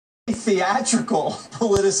theatrical,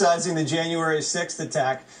 politicizing the January 6th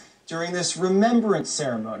attack during this remembrance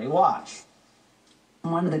ceremony. Watch.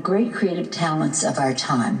 One of the great creative talents of our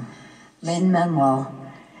time, Lin-Manuel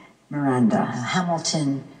Miranda,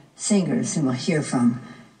 Hamilton singers whom we'll hear from,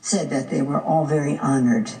 said that they were all very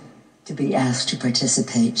honored to be asked to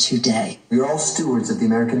participate today. We are all stewards of the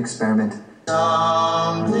American experiment.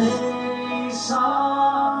 Someday,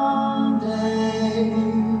 someday,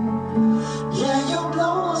 yeah, you'll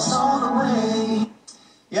blow us all away.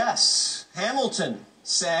 Yes, Hamilton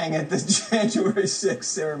sang at the January 6th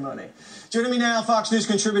ceremony. Joining me now, Fox News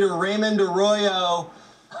contributor Raymond Arroyo.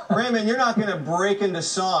 Raymond, you're not going to break into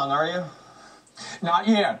song, are you? Not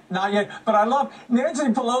yet, not yet. But I love, Nancy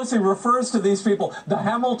Pelosi refers to these people, the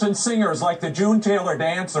Hamilton singers, like the June Taylor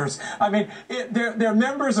dancers. I mean, they're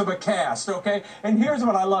members of a cast, okay? And here's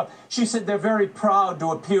what I love. She said they're very proud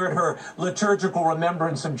to appear at her liturgical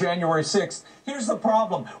remembrance of January 6th. Here's the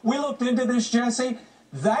problem. We looked into this, Jesse.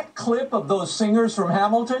 That clip of those singers from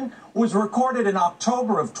Hamilton was recorded in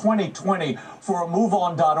October of 2020 for a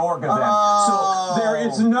moveon.org event. Oh. So there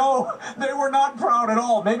is they were not proud at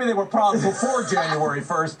all. Maybe they were proud before January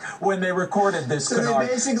 1st when they recorded this canard.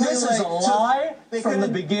 This is a lie from the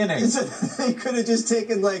beginning. They could have just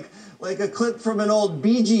taken like a clip from an old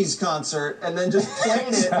Bee Gees concert and then just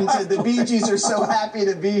played it and said the Bee Gees are so happy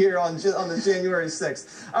to be here on the January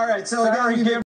 6th. All right, so again,